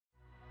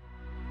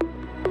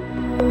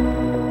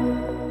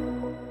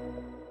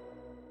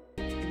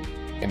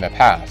In the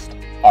past,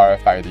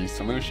 RFID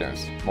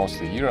solutions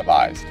mostly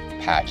utilized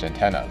patch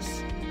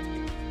antennas.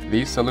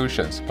 These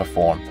solutions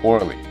perform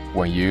poorly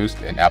when used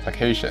in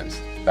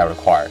applications that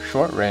require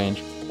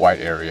short-range,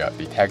 wide-area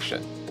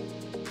detection.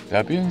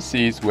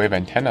 WNC's wave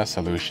antenna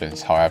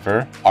solutions,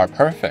 however, are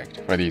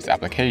perfect for these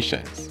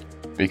applications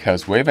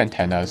because wave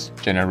antennas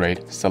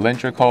generate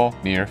cylindrical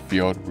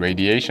near-field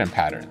radiation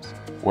patterns,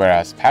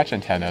 whereas patch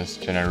antennas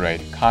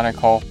generate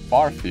conical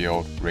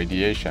far-field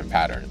radiation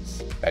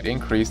patterns that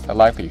increase the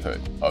likelihood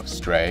of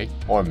stray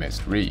or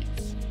missed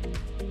reads.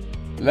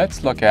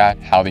 Let's look at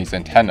how these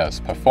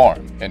antennas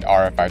perform in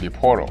RFID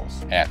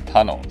portals and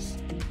tunnels.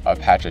 A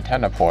patch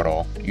antenna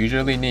portal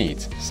usually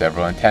needs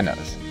several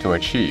antennas to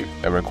achieve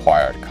the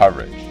required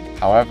coverage.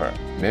 However,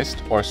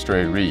 missed or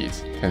stray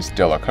reads can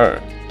still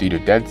occur due to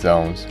dead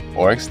zones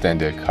or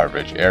extended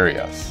coverage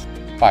areas.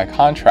 By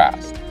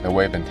contrast, the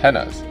wave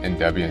antennas in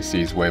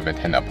WNC's wave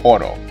antenna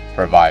portal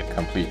provide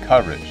complete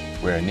coverage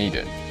where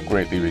needed,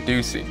 greatly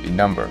reducing the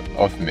number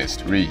of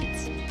missed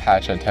reads.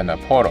 Patch antenna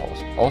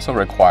portals also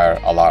require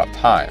a lot of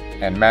time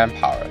and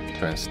manpower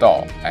to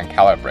install and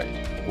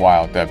calibrate,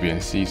 while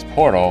WNC's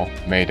portal,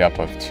 made up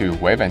of 2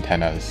 wave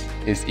antennas,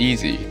 is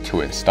easy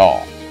to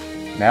install.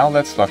 Now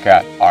let's look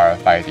at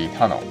RFID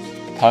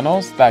tunnels.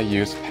 Tunnels that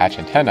use patch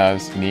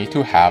antennas need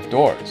to have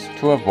doors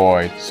to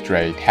avoid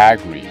stray tag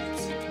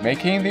reads,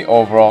 making the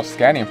overall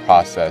scanning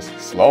process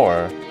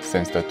slower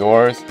since the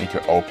doors need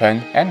to open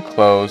and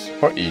close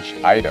for each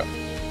item.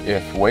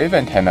 If wave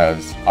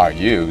antennas are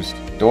used,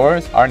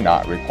 doors are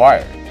not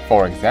required.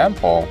 For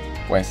example,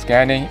 when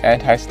scanning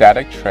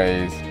anti-static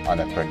trays on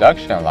a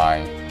production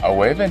line, a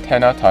wave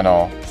antenna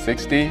tunnel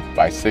 60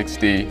 by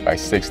 60 by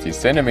 60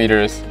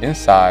 centimeters in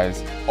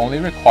size only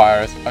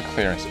requires a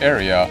clearance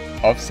area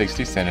of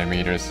 60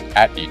 centimeters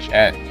at each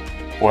end,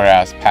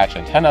 whereas patch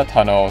antenna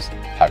tunnels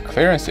have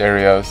clearance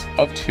areas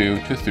of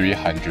 200 to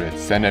 300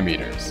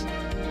 centimeters.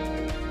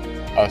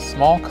 A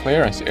small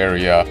clearance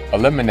area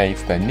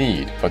eliminates the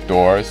need for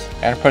doors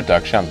and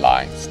production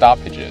line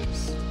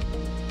stoppages.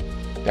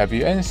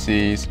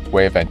 WNC's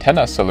wave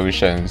antenna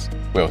solutions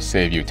will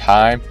save you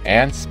time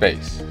and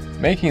space,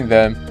 making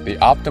them the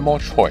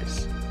optimal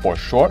choice for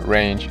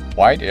short-range,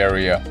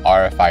 wide-area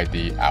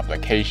RFID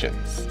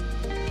applications.